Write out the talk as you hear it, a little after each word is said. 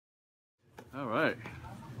All right.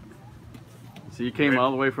 So you came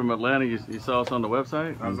all the way from Atlanta. You saw us on the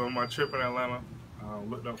website? I was on my trip in Atlanta.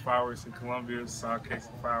 Looked up fireworks in Columbia, saw Casey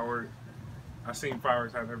fireworks. I seen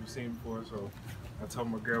fireworks I've never seen before, so I told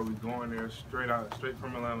my girl we going there straight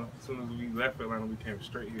from Atlanta. As soon as we left Atlanta, we came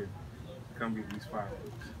straight here to come get these fireworks.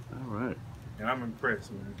 All right. And I'm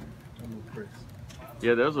impressed, man. I'm impressed.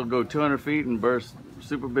 Yeah, those will go 200 feet and burst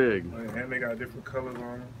super big. And they got different colors on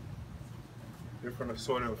them, different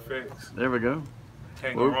assorted effects. There we go.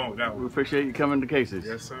 Can't go wrong with that one. We appreciate you coming to Casey's.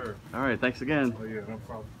 Yes, sir. All right, thanks again. Oh yeah, no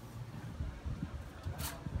problem.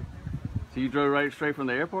 So you drove right straight from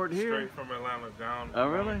the airport here? Straight from Atlanta down. Oh,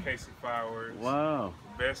 really? Casey fireworks. Wow.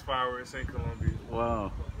 Best fireworks in Columbia.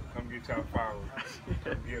 Wow. Come get y'all fireworks.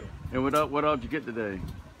 Come get them. And what all did you get today?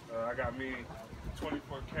 I got me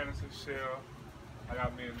 24 canister shell. I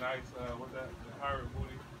got me a nice, what's that? The pirate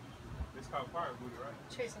booty. It's called pirate booty, right?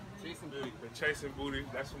 Chasing booty. The chasing booty.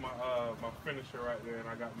 That's my my finisher right there. And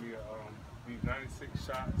I got me these 96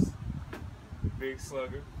 shots. The big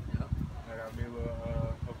slugger. Yep. I got me a little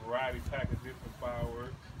a variety pack of different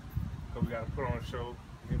fireworks. So we got to put on a show.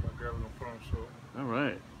 Me and my girl are gonna put on a show. All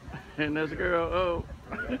right. And there's a girl. Oh.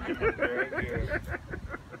 Yeah.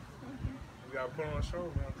 We got to put on a show,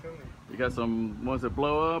 man. I'm telling you. You got some ones that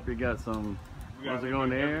blow up. You got some ones that go in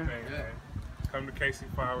the air. Yeah. Come to Casey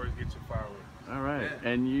Fireworks, get your fireworks. All right. Yeah.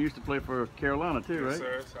 And you used to play for Carolina too, right? Yes,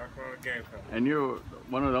 sir. South Carolina game family. And you're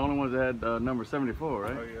one of the only ones that had number 74,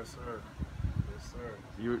 right? Oh, yes, sir. Yes, sir.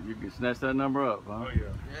 You can snatch that number up, huh? Oh, yeah.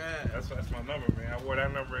 Yeah. That's my number, man. I wore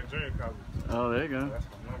that number in junior college. Oh, there you go. That's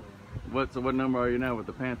my number, man. So what number are you now with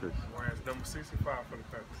the Panthers? Wearing number 65 for the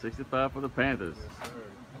Panthers. 65 for the Panthers. Yes, sir.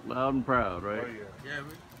 Loud and proud, right? Oh, yeah. Yeah,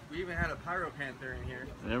 we even had a Pyro Panther in here.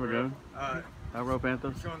 There we go. Pyro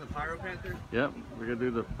Panther? Showing the Pyro Panther? Yep, we're going to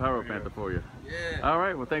do the Pyro Panther for you. Yeah. All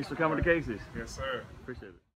right, well, thanks for coming to Casey's. Yes, sir. Appreciate it.